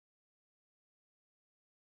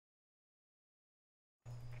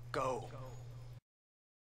Go.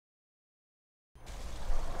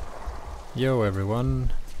 Yo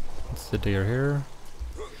everyone, it's the deer here.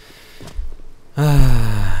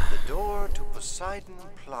 The door to Poseidon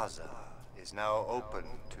Plaza is now open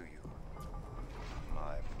to you,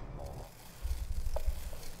 my mom.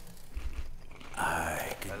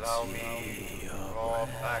 I can Allow see me to your draw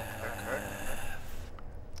back the curtain.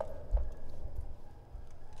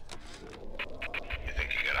 You think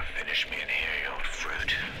you gotta finish me in here, you old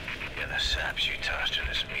fruit? Yeah, the saps you tossed in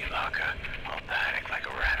this meat locker, all panicked like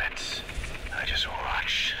rabbits. I just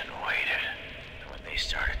watched and waited. And when they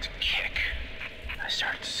started to kick, I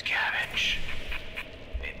started to scavenge.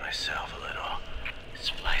 Made myself a little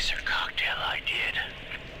splicer cocktail, I did.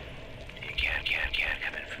 You can't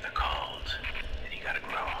come in from the cold. And you gotta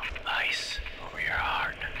grow ice over your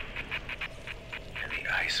heart. And the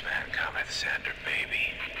Iceman cometh, Sander,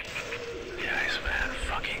 baby. The Iceman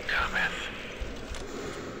fucking cometh.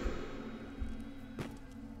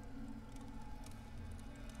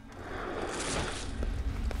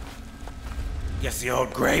 Guess the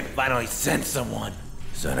old grape finally sent someone.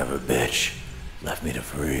 Son of a bitch. Left me to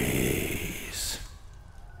freeze.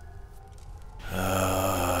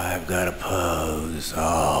 Oh, I've got a pose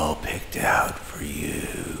all picked out for you.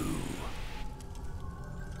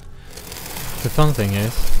 The fun thing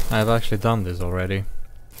is, I've actually done this already.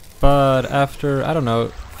 But after, I don't know,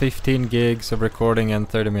 15 gigs of recording and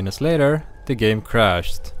 30 minutes later, the game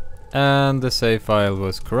crashed. And the save file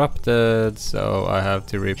was corrupted, so I have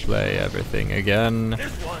to replay everything again.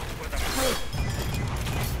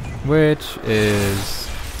 Which is...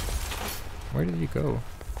 where did you go?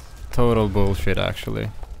 Total bullshit, actually.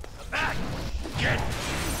 That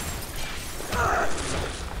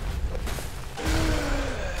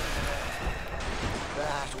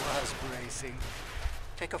was bracing.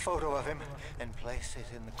 Take a photo of him and place it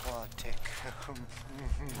in the quad tick.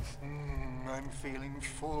 I'm feeling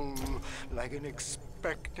full, like an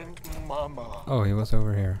expectant mama. Oh, he was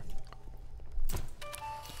over here.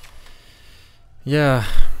 Yeah.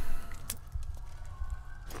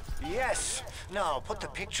 Yes! Now put the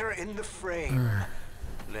picture in the frame.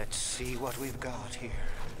 Let's see what we've got here.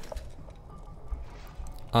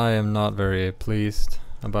 I am not very pleased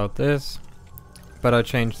about this, but I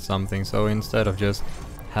changed something, so instead of just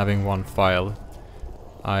having one file,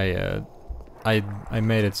 I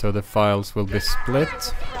made it so the files will be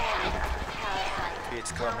split.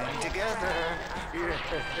 It's coming together.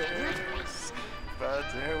 Yes. But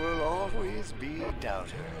there will always be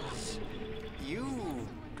doubters. You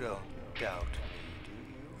don't doubt me, do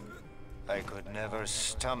you? I could never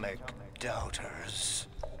stomach doubters.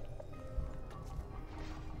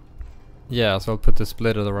 Yeah, so I'll put the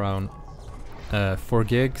split at around 4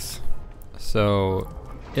 gigs. So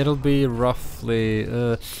it'll be roughly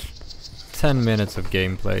 10 minutes of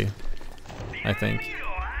gameplay, I think.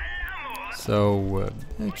 So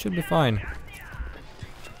it should be fine.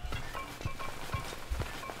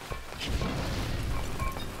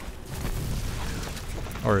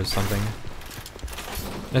 Or something.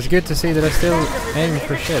 It's good to see that I still aim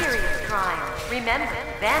for shit. Remember,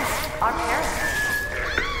 vandals are parents.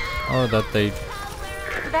 Or that they...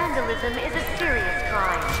 Vandalism is a serious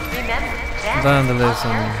crime. Remember,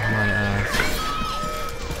 vandalism, my ass.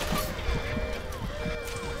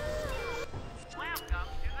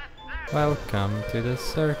 Welcome to the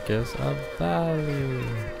circus of value.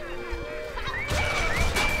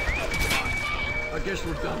 I guess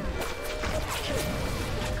we're done.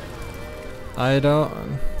 I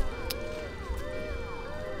don't...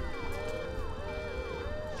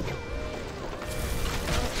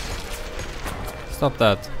 Stop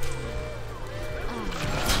that.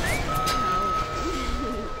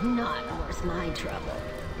 not worth my trouble.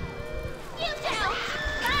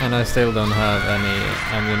 And I still don't have any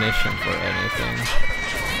ammunition for anything.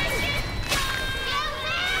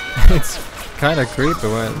 It's kind of creepy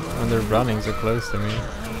when they're running so close to me.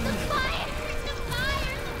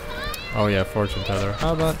 Oh yeah, fortune teller.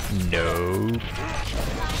 How about no?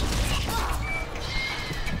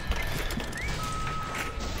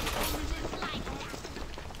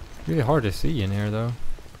 Really hard to see in here though.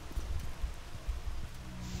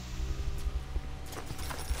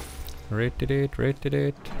 Rated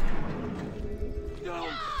it.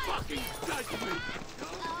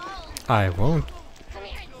 I won't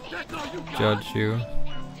judge you.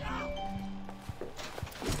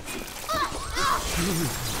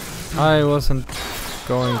 I wasn't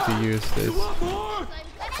going to use this.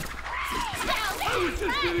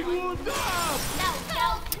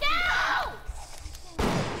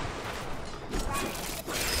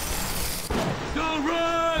 Don't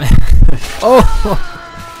run! Oh!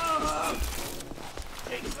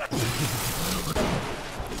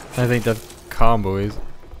 I think that combo is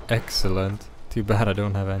excellent. Too bad I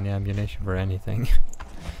don't have any ammunition for anything.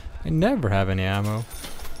 I never have any ammo.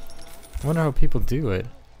 I wonder how people do it.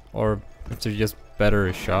 Or if they're just better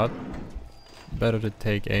a shot. Better to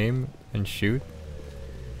take aim and shoot.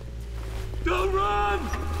 Don't run!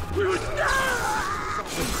 We were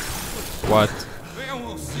What? They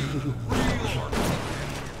won't see the real art.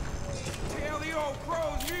 Tell the old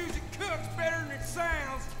pros music cooks better than it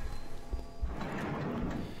sounds.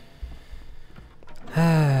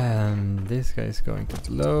 And this guy's going to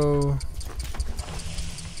blow.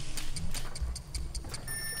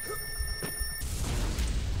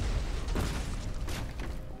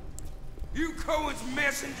 You Cohen's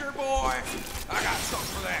messenger boy. I got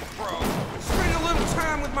something for that crow. Spend a little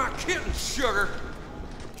time with my kitten, sugar.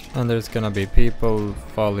 And there's gonna be people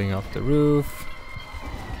falling off the roof.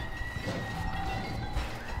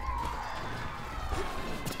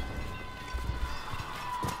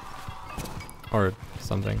 Or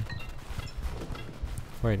something.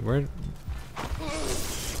 Wait, where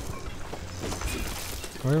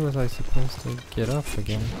was I supposed to get up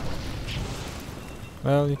again?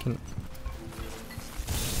 Well, you can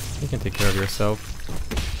take care of yourself.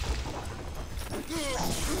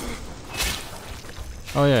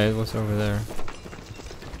 Oh yeah, it was over there.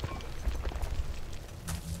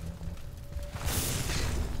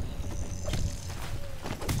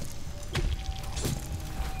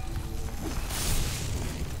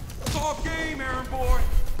 Soft game, Aaron boy.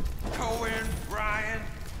 Cohen, Brian,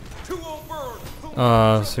 two old birds.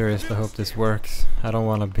 Oh, seriously, I hope this works. I don't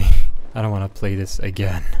want to play this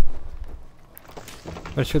again.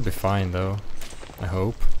 But it should be fine though. I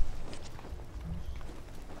hope.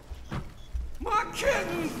 My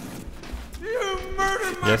kitten! You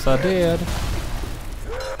murdered my Yes, I did.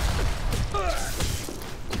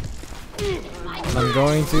 I'm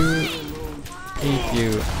going to eat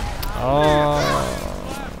you. Oh.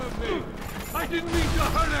 I didn't mean to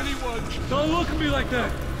hurt anyone! Don't look at me like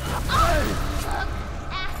that!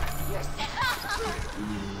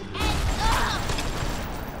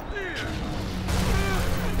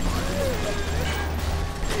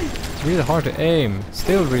 It's really hard to aim.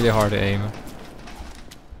 Still really hard to aim.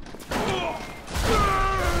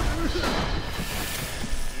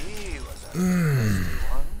 He was a nice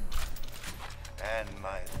one. And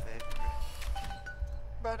my favorite.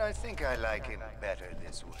 But I think I like him better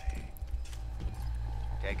this way.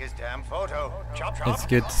 Take his damn photo. Chop chop. It's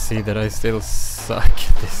good to see that I still suck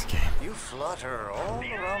at this game. You flutter all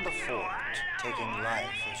around the fort, taking life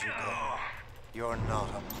as you go. You're not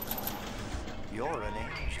a monster. You're an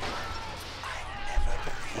angel. I never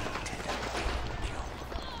painted an angel.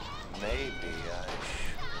 Maybe I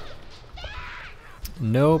should.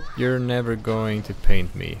 Nope, you're never going to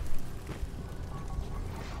paint me.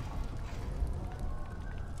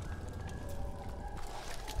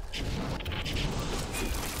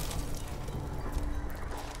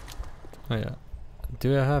 Oh yeah.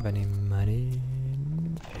 Do I have any money?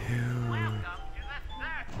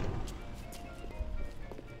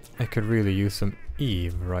 I could really use some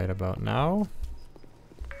Eve right about now.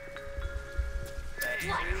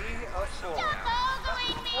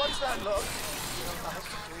 What's that look?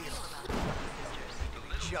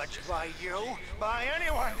 Judged by you? By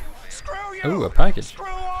anyone? Screw you! Ooh, a package. Screw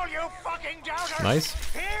all you fucking doubters! Nice.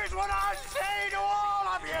 Here's what I say to all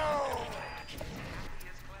of you!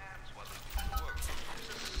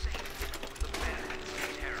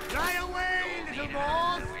 Fly away, little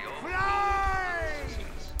moth! Fly!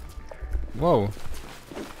 Whoa.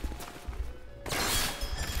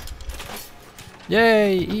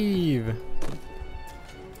 Yay, Eve!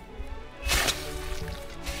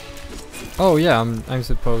 Oh yeah, I'm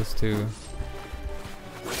supposed to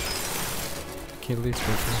kill these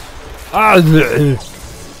people. Ah!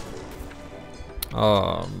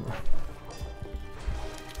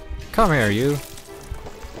 Come here, you.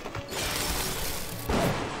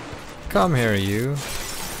 Come here, you.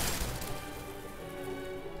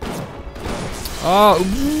 Oh!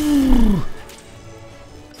 Ooh.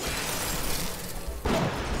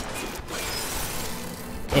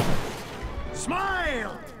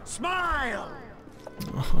 Smile! Smile!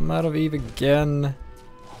 Oh, I'm out of Eve again.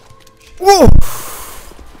 Whoa!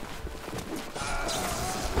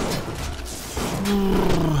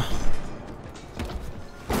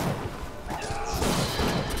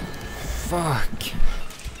 Fuck.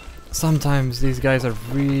 Sometimes these guys are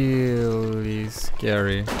really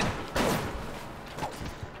scary.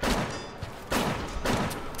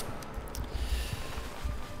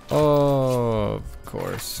 Of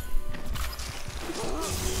course.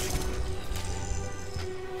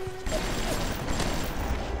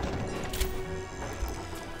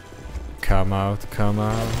 Come out, come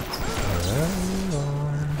out. Wherever you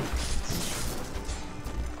are.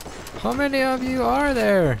 How many of you are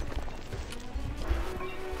there?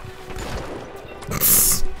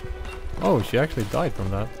 Oh, she actually died from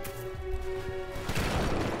that.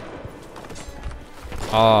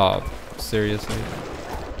 Oh, seriously?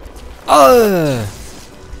 Oh!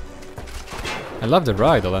 I love the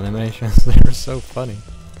ride-all animations, they're so funny.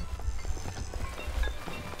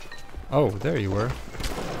 Oh, there you were.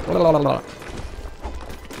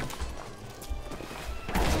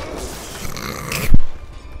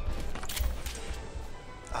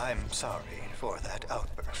 I'm sorry for that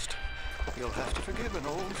outburst. You'll have to forgive an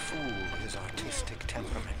old fool his artistic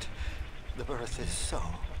temperament. The birth is so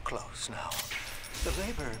close now. The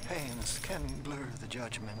labor pains can blur the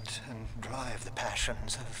judgment and drive the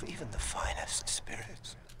passions of even the finest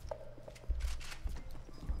spirits.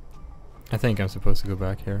 I think I'm supposed to go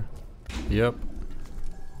back here. Yep.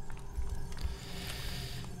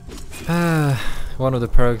 One of the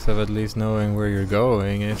perks of at least knowing where you're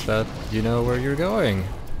going is that you know where you're going.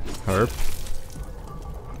 Herp.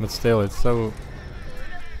 But still, it's so...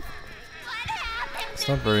 It's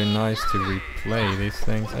not very nice to replay these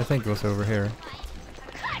things. I think it was over here.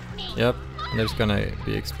 Yep, there's gonna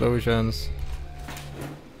be explosions.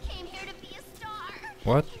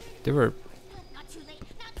 What? There were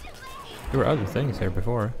other things here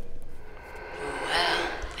before. Well,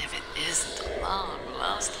 if it isn't the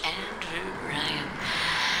long-lost Andrew Ryan.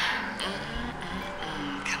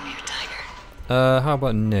 Come here, tiger. How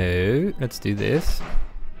about no? Let's do this.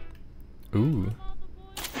 Ooh.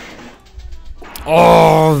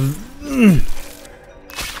 Oh!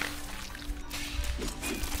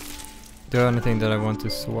 Do I have anything that I want to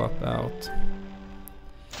swap out?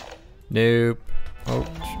 Nope. Ouch.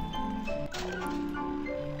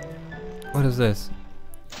 What is this?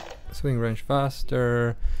 Swing range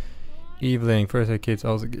faster. Eve link. First aid kits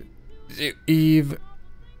also get Eve.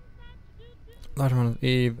 Large amount of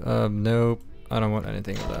Eve. Nope. I don't want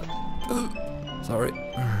anything of that. Sorry.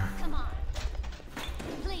 Come on.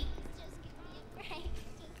 Please, just give me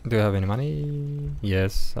a break. Do I have any money?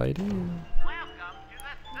 Yes, I do.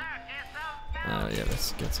 Yeah,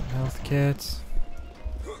 let's get some health kits.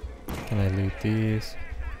 Can I loot these?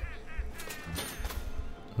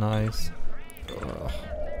 Nice.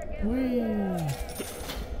 Whee.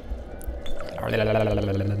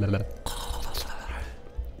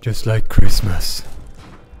 Just like Christmas.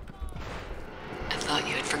 I thought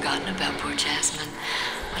you had forgotten about poor Jasmine,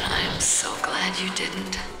 but I am so glad you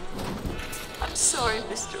didn't. I'm sorry,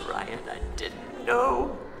 Mr. Ryan. I didn't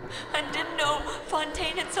know. I didn't know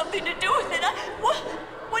Fontaine had something to do with it. What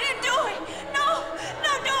are you doing? No,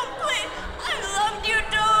 don't, please. I loved you,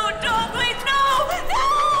 don't, please, no.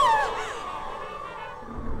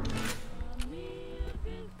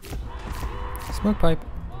 Smoke pipe.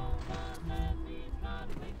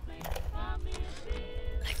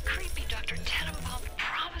 That creepy Dr. Tannenbaum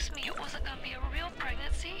promised me it wasn't going to be a real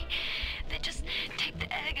pregnancy. They just take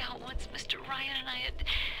the egg out once Mr. Ryan and I had...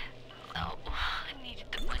 Oh, I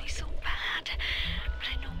needed the money so bad. But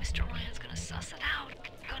I know Mr. Ryan's gonna suss it out.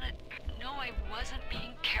 Gonna know I wasn't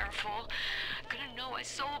being careful. Gonna know I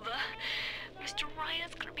sold the... Mr.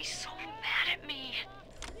 Ryan's gonna be so mad at me.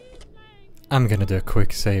 I'm gonna do a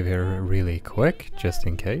quick save here really quick, just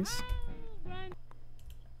in case.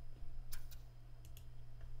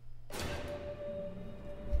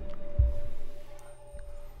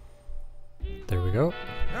 There we go.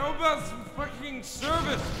 How about some fucking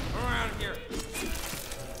service around here?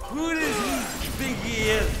 Who does he think he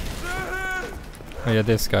is? Oh yeah,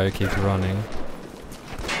 this guy keeps running.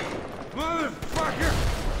 Motherfucker!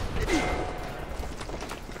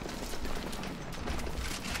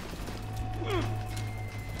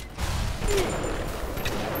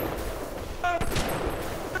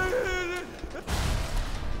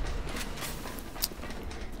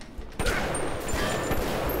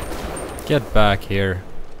 Get back here.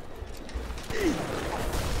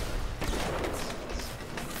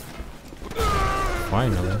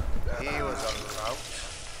 Finally. He was a lout,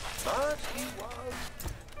 but he was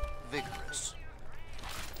vigorous.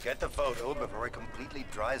 Get the photo before it completely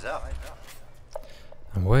dries out.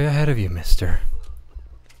 I'm way ahead of you, mister.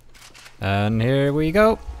 And here we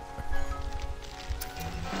go.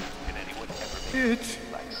 It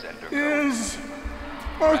is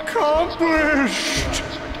accomplished!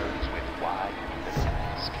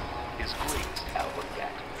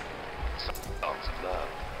 Songs of love,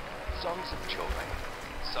 songs of joy,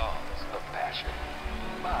 songs of passion.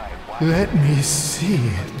 Let me see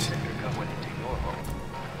it.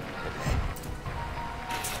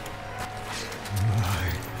 My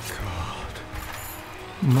God.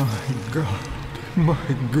 My God, my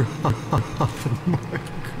God, my God,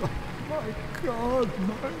 my God,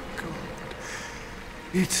 my God.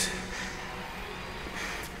 It's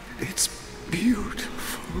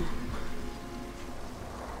beautiful.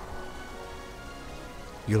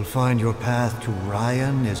 You'll find your path to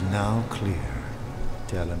Ryan is now clear.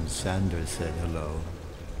 Tell him Sanders said hello.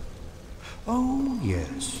 Oh,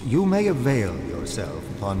 yes, you may avail yourself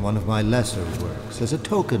upon one of my lesser works as a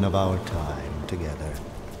token of our time together.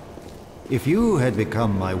 If you had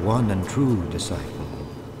become my one and true disciple,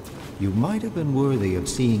 you might have been worthy of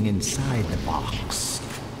seeing inside the box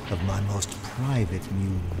of my most private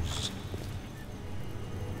muse.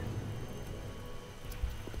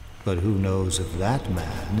 But who knows if that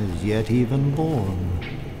man is yet even born.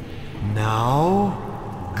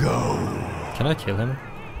 Now, go. Can I kill him?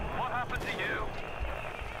 What happened to you?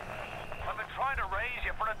 I've been trying to raise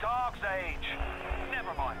you for a dog's age.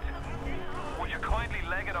 Never mind. Will you kindly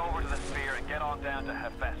leg it over to the sphere and get on down to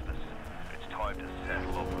Hephaestus? It's time to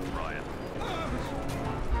settle up with Ryan.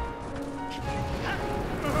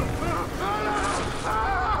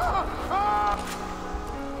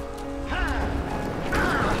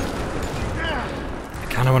 I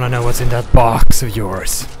kinda wanna know what's in that box of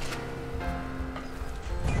yours.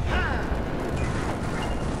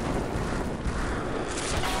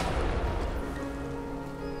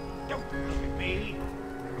 Don't look at me.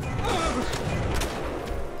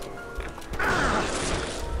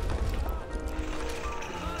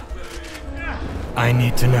 I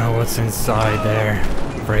need to know what's inside there.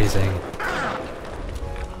 Phrasing.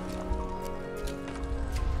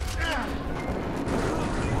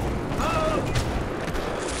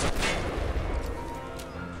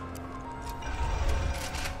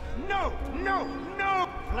 No, no, no!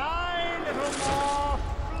 Fly, little moth,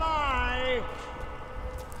 fly!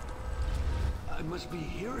 I must be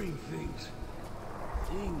hearing things.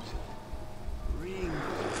 Things.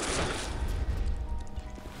 Rings.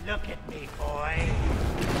 Look at me, boy.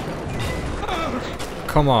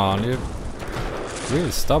 Come on, you're really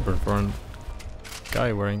stubborn for a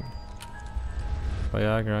guy wearing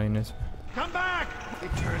Viagra in his... Come back!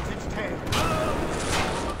 It turns its tail.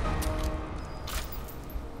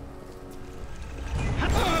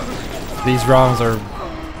 These rounds are...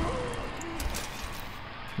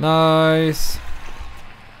 Nice!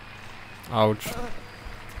 Ouch.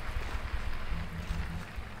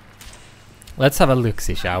 Let's have a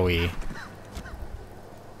look-see, shall we?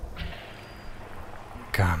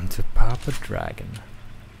 Come to Papa Dragon.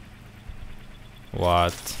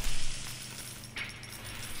 What?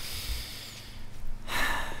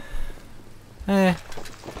 Eh.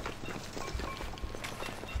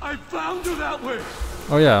 I found her that way.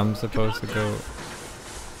 Oh yeah, I'm supposed to go...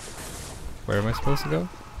 Where am I supposed to go?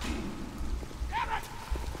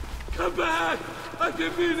 Come back! I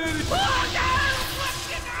didn't mean anything.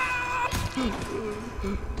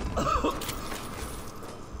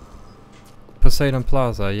 Poseidon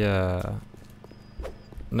Plaza, yeah.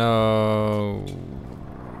 No...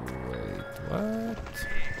 Wait, what?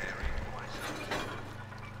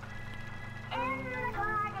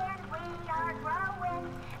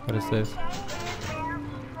 What is this?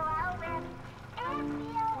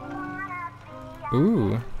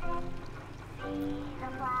 Ooh.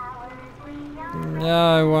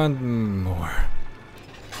 Yeah, I want more.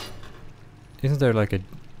 Isn't there like a...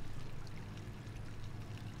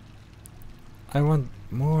 I want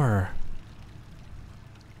more.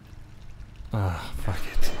 Ah, fuck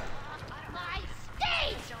it.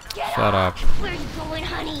 Shut up. Where are you going,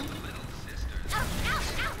 honey?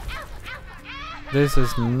 This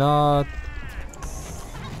is not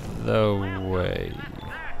the way.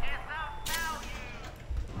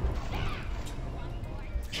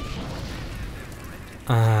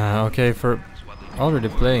 Okay, for already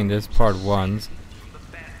playing this part once.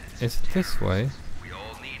 Is it this way?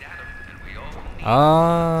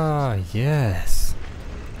 Ah, yes.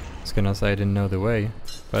 I was gonna say I didn't know the way,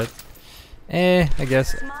 but I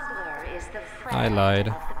guess I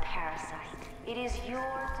lied. It is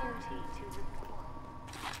your duty to report.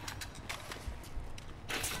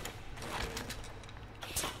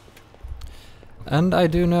 And I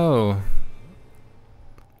do know.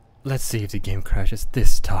 Let's see if the game crashes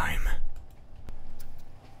this time.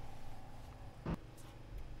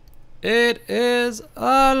 It is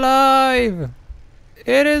alive!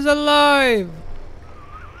 It is alive!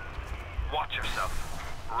 Watch yourself.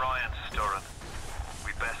 Ryan's stirring.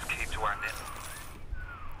 We'd best keep to our knitting.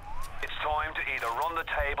 It's time to either run the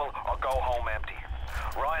table or go home empty.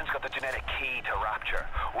 Ryan's got the genetic key to Rapture.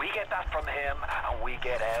 We get that from him and we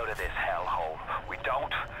get out of this hellhole. We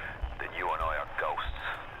don't, then you and I are ghosts.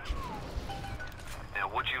 Now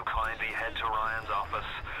Maybe head to Ryan's office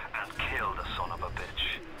and kill the son of a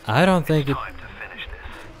bitch. I don't think it. Time to finish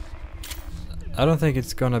this. I don't think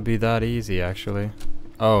it's gonna be that easy, actually.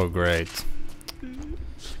 Oh, great. I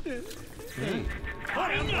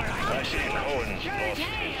see Cohen's lost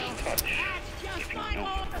his touch. If you knew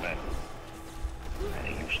men. And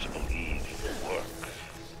he used to believe in the work,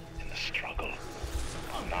 in the struggle.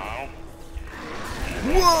 Now,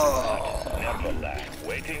 whoa! Never laugh,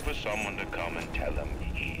 waiting for someone to come and tell him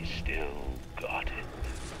he still got it.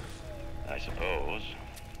 I suppose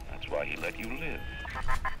that's why he let you live.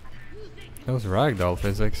 Those ragdoll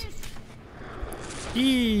physics.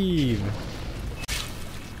 Eve!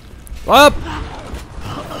 Up!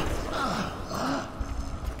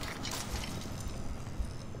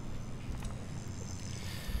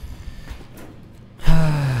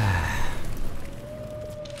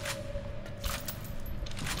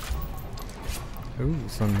 Ooh,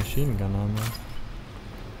 some machine gun ammo.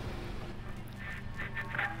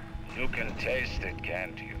 You can taste it,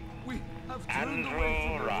 can't you?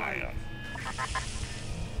 Andrew Ryan.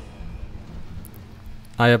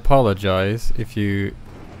 I apologize if you...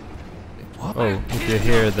 Oh, if you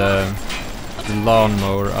hear the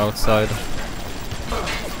lawnmower outside.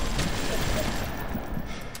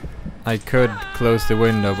 I could close the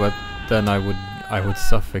window, but then I would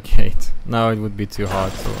suffocate. Now it would be too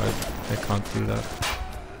hot, so I can't do that.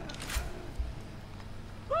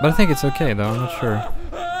 But I think it's okay though, I'm not sure.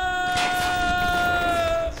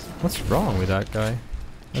 What's wrong with that guy?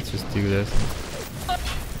 Let's just do this.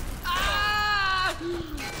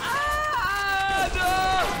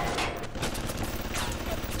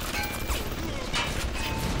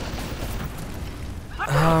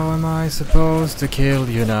 How am I supposed to kill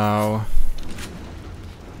you now?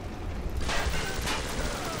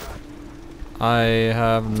 I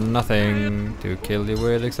have nothing to kill you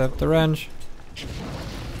with except the wrench.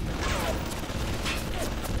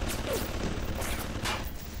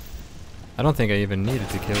 I don't think I even needed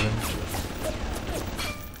to kill him.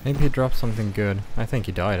 Maybe he dropped something good. I think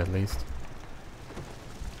he died at least.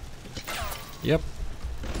 Yep.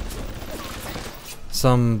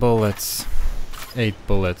 Some bullets. 8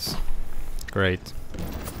 bullets. Great.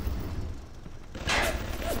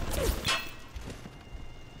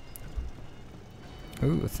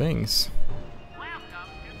 Ooh, things.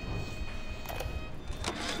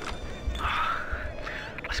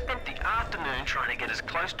 I spent the afternoon trying to get as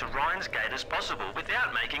close to Ryan's gate as possible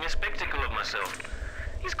without making a spectacle of myself.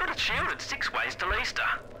 He's got it shielded 6 ways till Easter.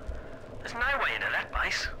 There's no way into that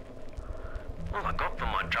base. All I got for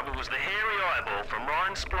my trouble was the hairy eyeball from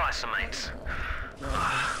Ryan's splicer mates.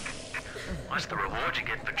 What's the reward you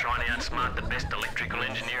get for trying to outsmart the best electrical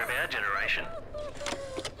engineer of our generation?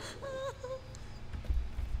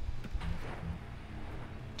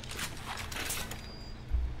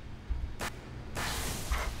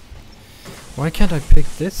 Why can't I pick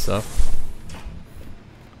this up?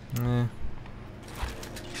 Eh. I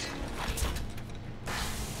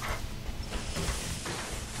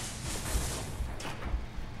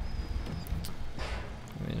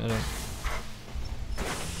mean, I don't...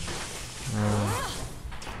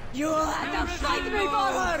 You have to fight me for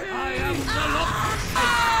her! I am the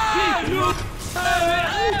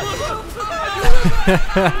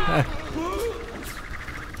Lord!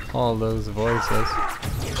 All those voices.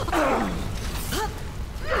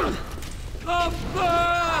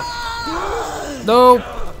 Nope!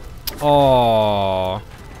 Oh.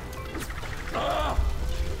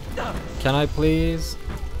 Can I please?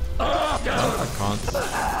 No, I can't.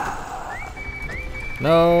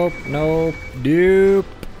 Nope, nope, dupe.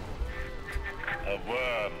 A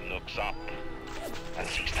worm looks up and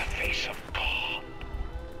sees the face of God.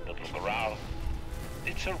 But look around.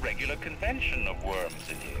 It's a regular convention of worms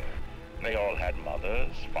in here. They all had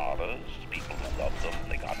mothers, fathers, people who loved them.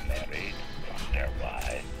 They got married, got their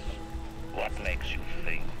wives. What makes you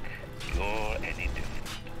think you're any different?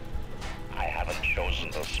 I haven't chosen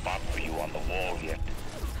a spot for you on the wall yet.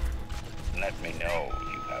 Let me know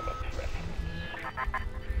you have a preference.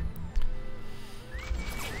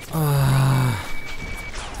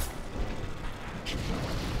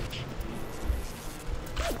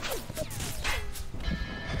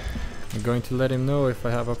 I'm going to let him know if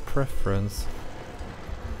I have a preference.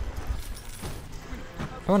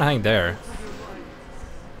 I wanna hang there.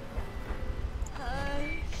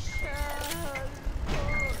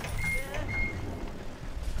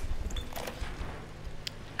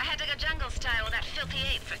 I had to go jungle style with that filthy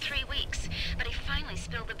ape for 3 weeks, but he finally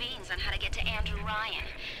spilled the beans on how to get to Andrew Ryan.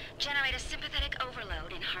 Generate a sympathetic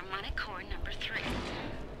overload in harmonic core number 3.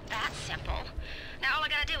 That's simple. Now all I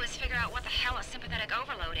gotta do is us figure out what the hell a sympathetic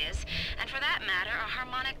overload is, and for that matter, a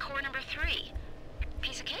harmonic core number 3.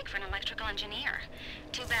 Piece of cake for an electrical engineer.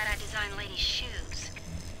 Too bad I designed ladies' shoes.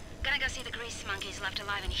 Gonna go see the grease monkeys left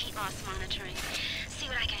alive in heat loss monitoring. See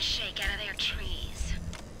what I can shake out of their trees.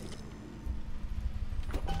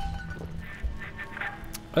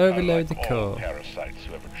 Overload the Unlike all core. parasites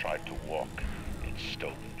who ever tried to walk in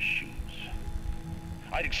stolen shoes.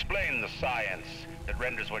 I'd explain the science that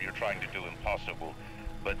renders what you're trying to do impossible,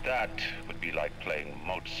 but that would be like playing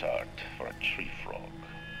Mozart for a tree frog.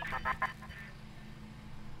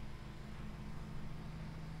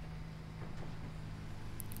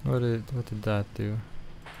 What did that do?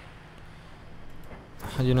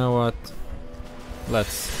 You know what?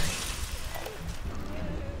 Let's.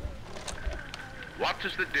 What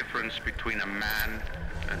is the difference between a man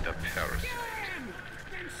and a parasite?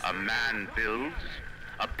 A man builds,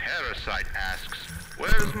 a parasite asks,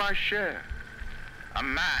 where's my share? A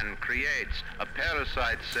man creates, a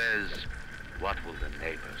parasite says, what will the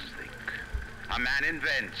neighbors think? A man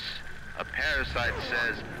invents, a parasite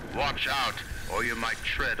says, watch out, or you might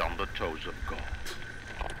tread on the toes of God.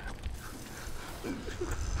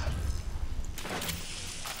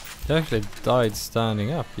 He actually died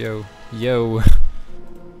standing up, yo. Yo.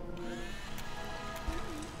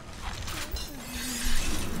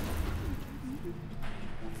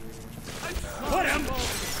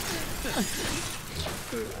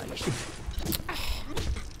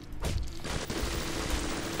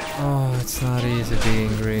 Oh, it's not easy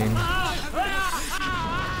being green.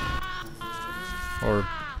 Or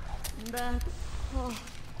That's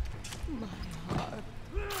my heart.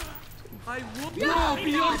 I will not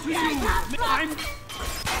be up to you. I'm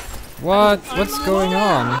what's going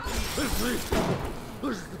on?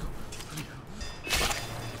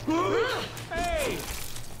 Hey!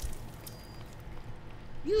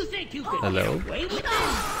 You think you can Hello? get away with this?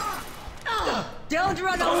 Don't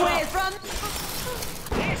run away from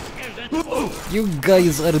this isn't. You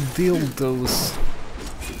guys are dildos.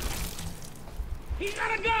 He's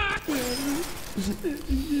got a gun!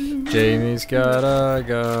 Jamie's got a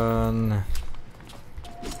gun.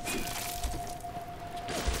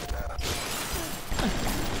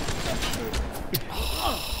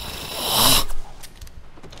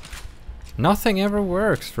 Nothing ever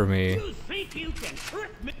works for me. You think you can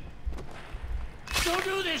trick me? Don't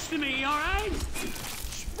do this to me, alright?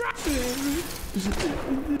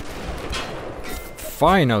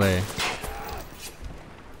 Finally.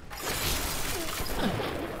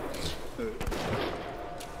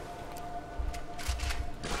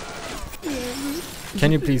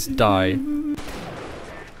 Can you please die?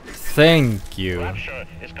 Thank you. Rapture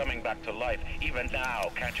is coming back to life. Even now,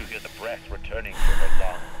 can't you hear the breath returning to her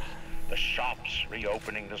lungs? The shops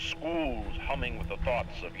reopening, the schools humming with the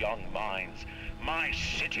thoughts of young minds. My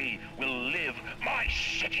city will live. My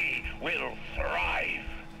city will thrive.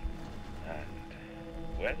 And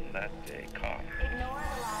when that day comes,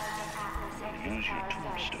 use your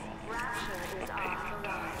tombstone for payment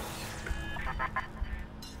time.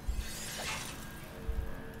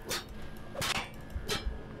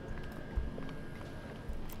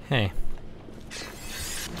 Hey.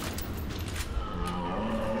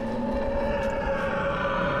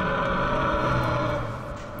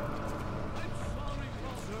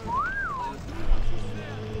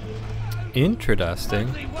 Interesting.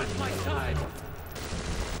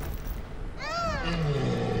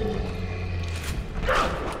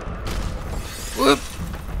 Whoop.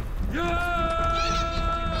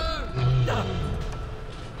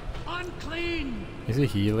 Unclean. Is he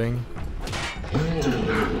healing?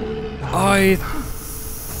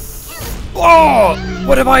 Oh!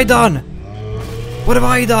 What have I done? What have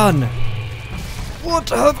I done? What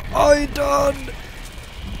have I done?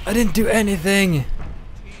 I didn't do anything.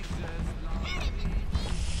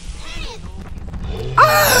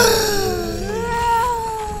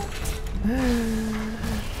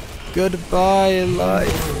 Goodbye,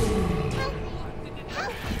 life.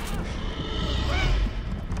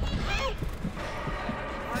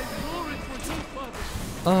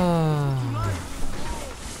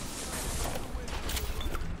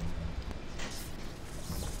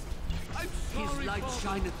 His light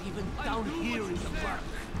shineth even down here in the murk.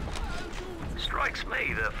 Strikes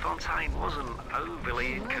me that Fontaine wasn't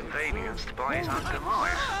overly inconvenienced by his own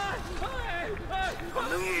demise. On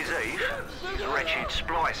New Year's Eve, his wretched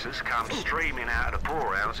splicers come streaming out of the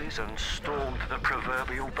poorhouses and stormed the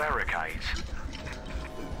proverbial barricades.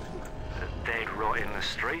 The dead rot in the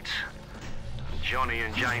streets. Johnny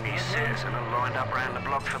and Jamie Citizen are lined up round the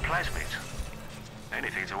block for plasmids.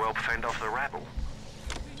 Anything to help fend off the rabble.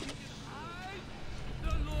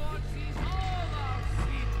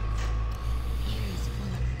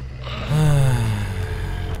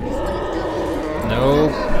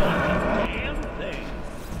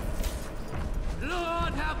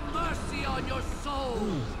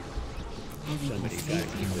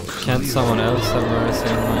 Can't someone else have mercy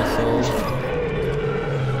on my soul?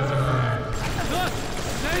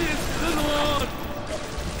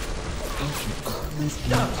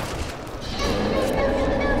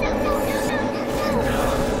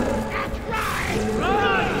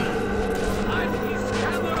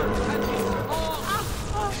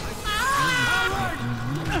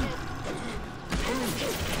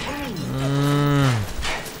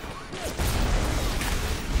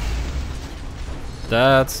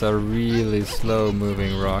 That's a really slow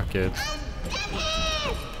moving rocket.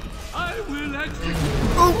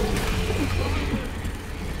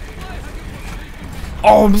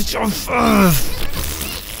 Oh,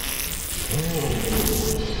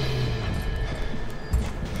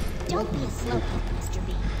 Don't be a slowpoke, Mr.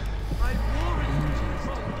 B.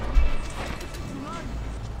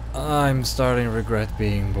 I'm starting to regret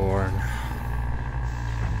being born.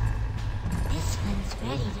 This one's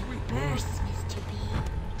ready to burst, Mr. B.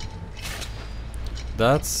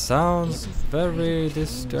 That sounds very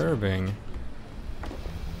disturbing.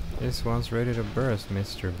 This one's ready to burst,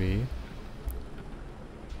 Mr. B.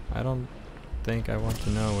 I don't think I want to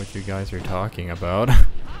know what you guys are talking about.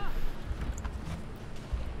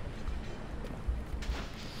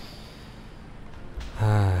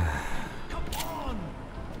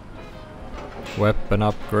 Weapon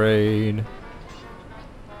upgrade.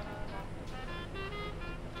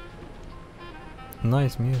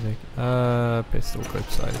 Nice music. Pistol clip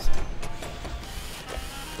size.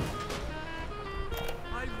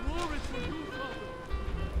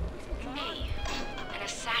 Me, an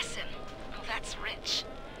assassin. Oh, that's rich.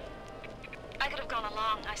 I could have gone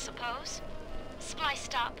along, I suppose.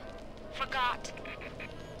 Spliced up. Forgot.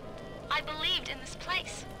 I believed in this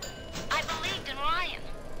place. I believed in Ryan.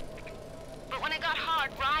 But when it got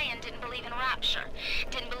hard, Ryan didn't believe in rapture.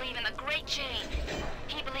 Didn't believe in the great chain.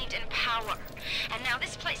 He believed in power. And now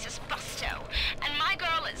this place is busto. And my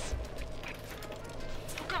girl is...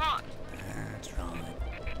 gone. That's right.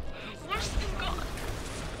 Worse than gone.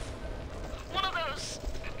 One of those...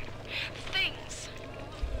 things.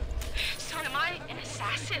 So am I an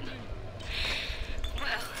assassin?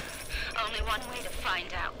 Well, only one way to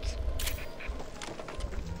find out.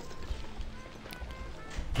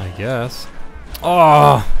 I guess.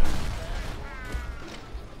 Oh!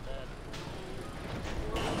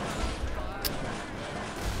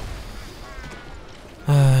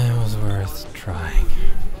 It was worth trying.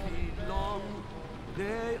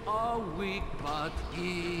 They are weak, but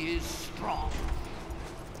he is strong.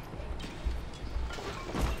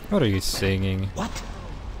 What are you singing? What?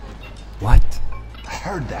 What? I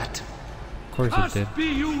heard that. Of course you did. Must be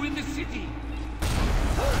you in the city.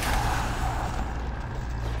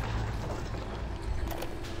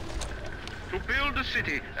 To build a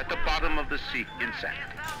city at the bottom of the sea,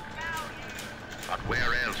 insanity. But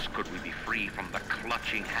where else could we be free from the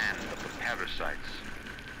clutching hand of the parasites?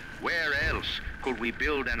 Where else could we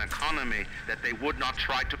build an economy that they would not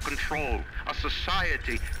try to control, a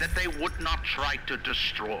society that they would not try to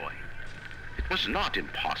destroy? It was not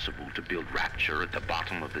impossible to build rapture at the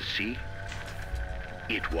bottom of the sea.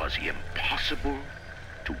 It was impossible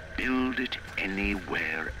to build it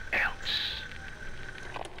anywhere else.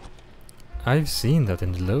 I've seen that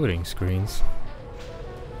in the loading screens.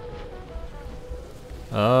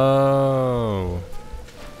 Oh.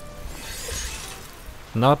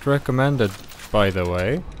 Not recommended, by the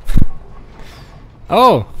way.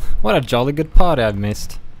 Oh, what a jolly good party I've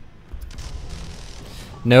missed.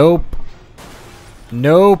 Nope.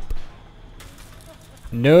 Nope.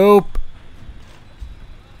 Nope.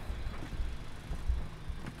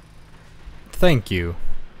 Thank you.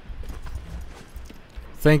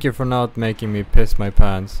 Thank you for not making me piss my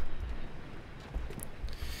pants.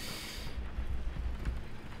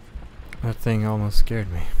 That thing almost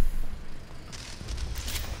scared me.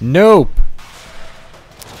 Nope!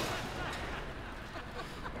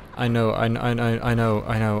 I know.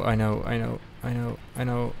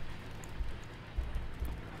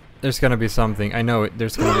 There's gonna be something. I know it.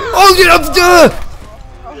 There's gonna be. Oh, get up!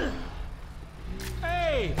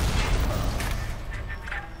 Hey!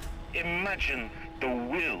 Imagine the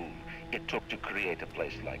will it took to create a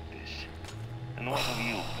place like this. And what have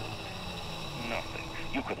you built? Nothing.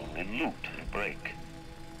 You could only loot and break.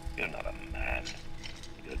 You're not a man.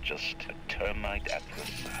 You're just a termite at the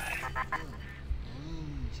side.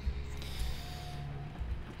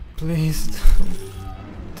 Please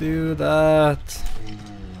don't do that.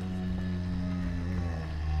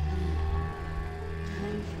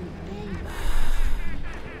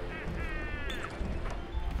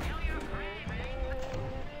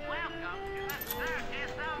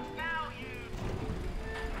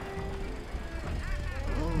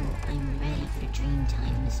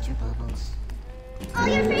 Mr. Bubbles. All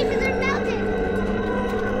your faces are melted!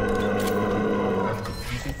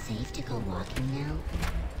 Is it safe to go walking now?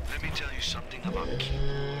 Let me tell you something about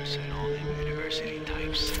keyboards and all them university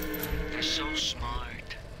types. They're so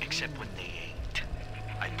smart, except when they ain't.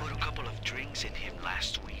 I put a couple of drinks in him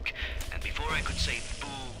last week, and before I could say boo,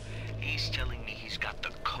 he's telling me he's got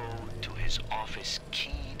the code to his office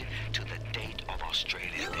keyed to the date of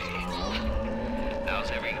Australia Day.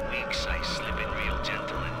 Now's every weeks I slip in real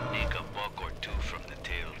gentle and nick a buck or two from the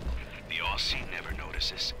till. The Aussie never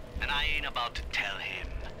notices, and I ain't about to tell him.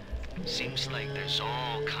 Seems like there's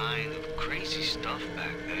all kind of crazy stuff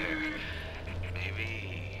back there.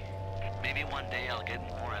 Maybe one day I'll get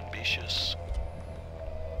more ambitious.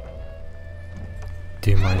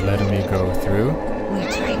 Do you mind letting me go through? We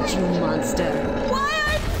tricked you, monster.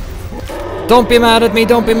 What? Don't be mad at me,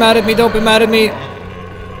 don't be mad at me, don't be mad at me!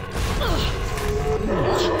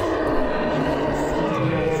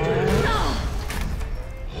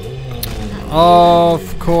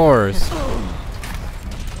 Of course.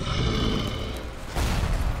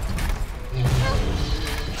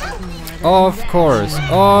 Of course,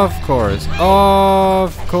 of course,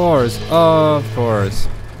 of course, of course.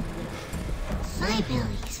 My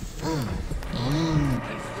belly's full.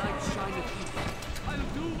 I'll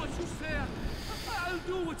do what you say. I'll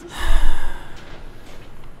do what you say.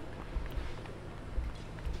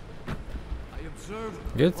 I observed.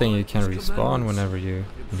 Good thing you can respawn whenever you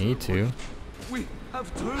need to. We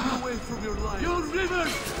have turned away from your life. Your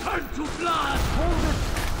rivers turn to blood. Hold it.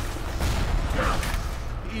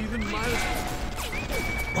 Even my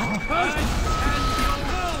curse and your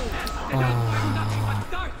will. Nothing but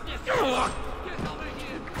darkness. Get over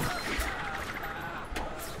here.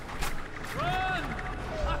 Run.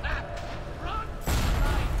 Run.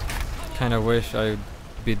 Kinda wish I'd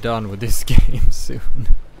be done with this game soon.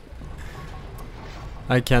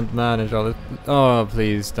 I can't manage all it. Oh,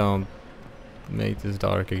 please don't make this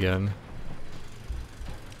dark again.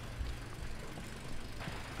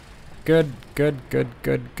 Good, good, good,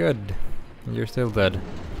 good, good. You're still dead.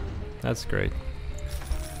 That's great.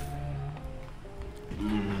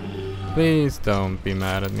 Please don't be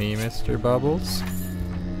mad at me, Mr. Bubbles.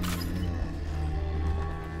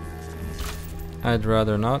 I'd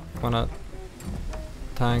rather not wanna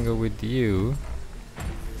tangle with you.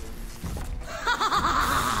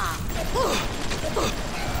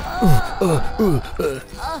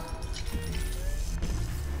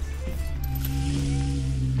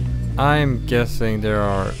 I'm guessing there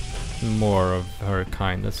are more of her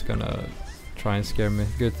kind that's gonna try and scare me.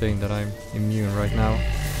 Good thing that I'm immune right now.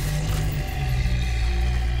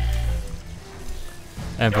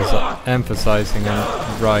 Emphasizing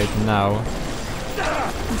on right now.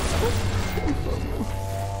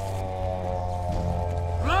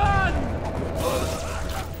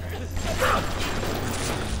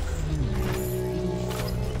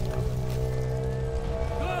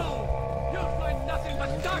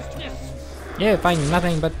 Yeah, find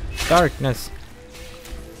nothing but darkness.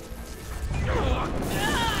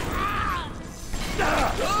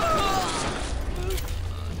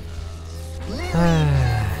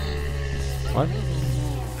 What?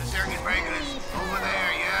 The circuit breaker is over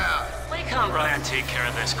there, yeah. Why can't Ryan take care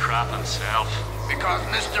of this crap himself? Because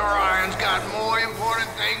Mr. Ryan's got more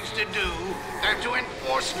important things to do than to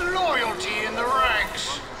enforce loyalty in the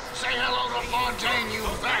ranks. Say hello to Fontaine, you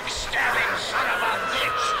backstabbing son of a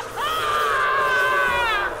bitch!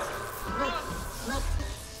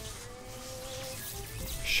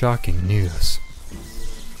 Shocking news.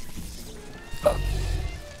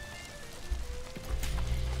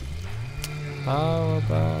 How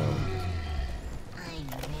about...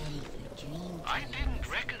 I didn't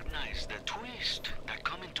recognize the twist that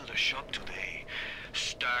come into the shop today.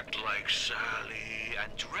 Stacked like Sally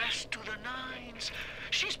and dressed to the nines.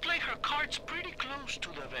 She's played her cards pretty close to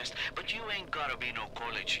the vest, but you ain't gotta be no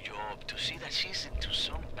college job to see that she's into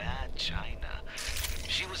some bad china.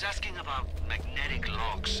 She was asking about magnetic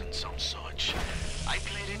locks and some such. I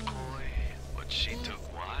played it coy, but she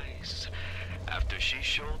took wise. After she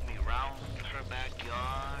showed me round her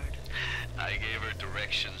backyard, I gave her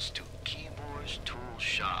directions to Keyboard's tool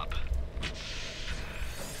shop.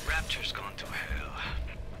 Rapture's gone to hell,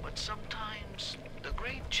 but sometimes the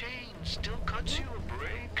great chain still cuts you a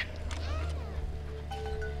break.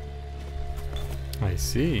 I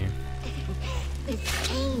see.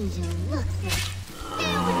 This angel looks like...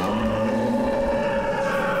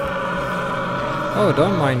 Oh,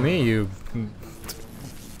 don't mind me, you...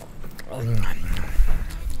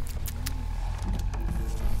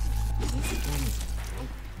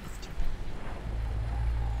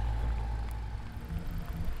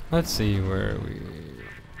 Let's see where we...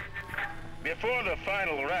 Before the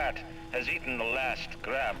final rat has eaten the last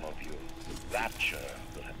gram of you, Rapture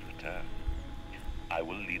will have returned. I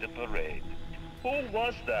will lead a parade. Who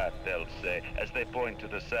was that, they'll say, as they point to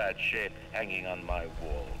the sad shape hanging on my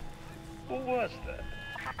wall. Who was that?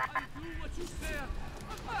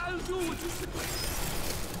 I'll do what you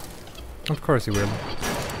said. Of course you will.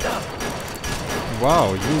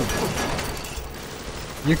 Wow,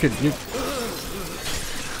 you could.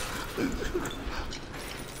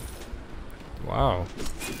 Wow.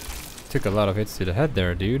 Took a lot of hits to the head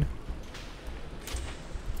there, dude.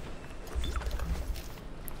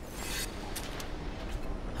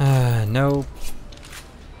 No.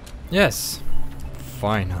 Yes.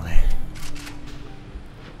 Finally.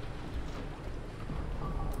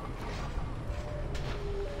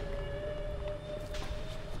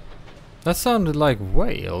 That sounded like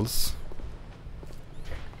Wales.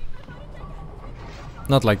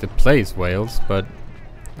 Not like the place Wales, but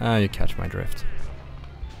you catch my drift.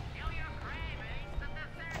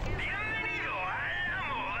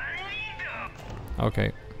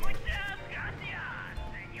 Okay.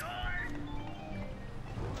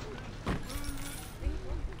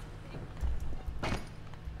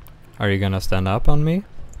 Are you gonna stand up on me?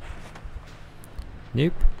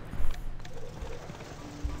 Nope.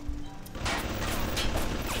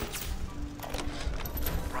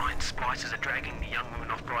 Ryan's spies are dragging the young woman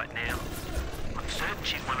off right now. I'm certain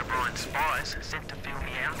she's one of Ryan's spies sent to fill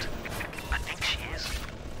me out. I think she is.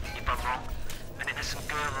 If I'm wrong, an innocent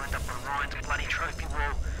girl will end up on Ryan's bloody trophy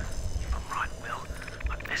wall. If I'm right, Will,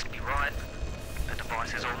 I best be right. The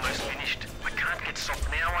device is almost finished. I can't get soft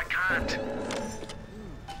now, I can't.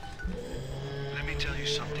 Let me tell you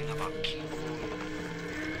something about Keith.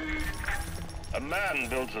 A man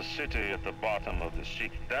builds a city at the bottom of the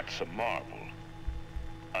sea. That's a marvel.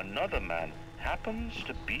 Another man happens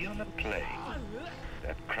to be on a plane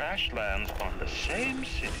that crash lands on the same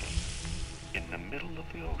city in the middle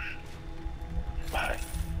of the ocean. Why,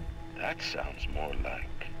 that sounds more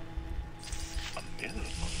like a miracle.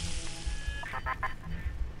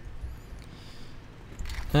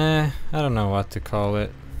 I don't know what to call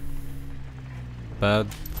it. Bad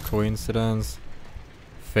coincidence.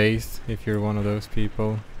 Faith, if you're one of those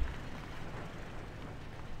people.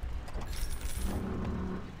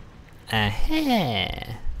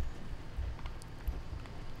 Aha!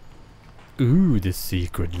 Ooh, the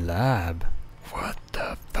secret lab. What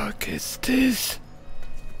the fuck is this?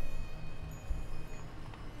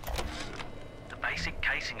 The basic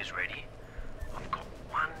casing is ready. I've got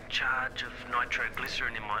one charge of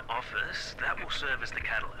nitroglycerin in my office. That will serve as the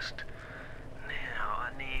catalyst. Now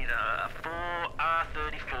I need 4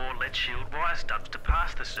 R34 lead shield wire stubs to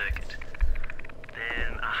pass the circuit.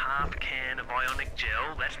 Then a half can of ionic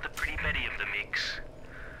gel, that's the pretty Betty of the mix.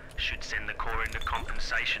 Should send the core into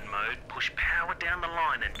compensation mode, push power down the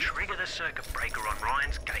line and trigger the circuit breaker on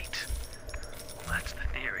Ryan's gate. Well, that's the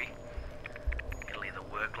theory. It'll either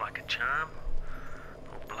work like a charm,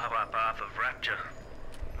 or blow up half of Rapture.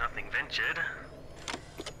 Nothing ventured.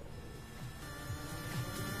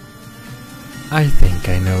 I think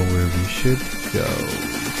I know where we should go.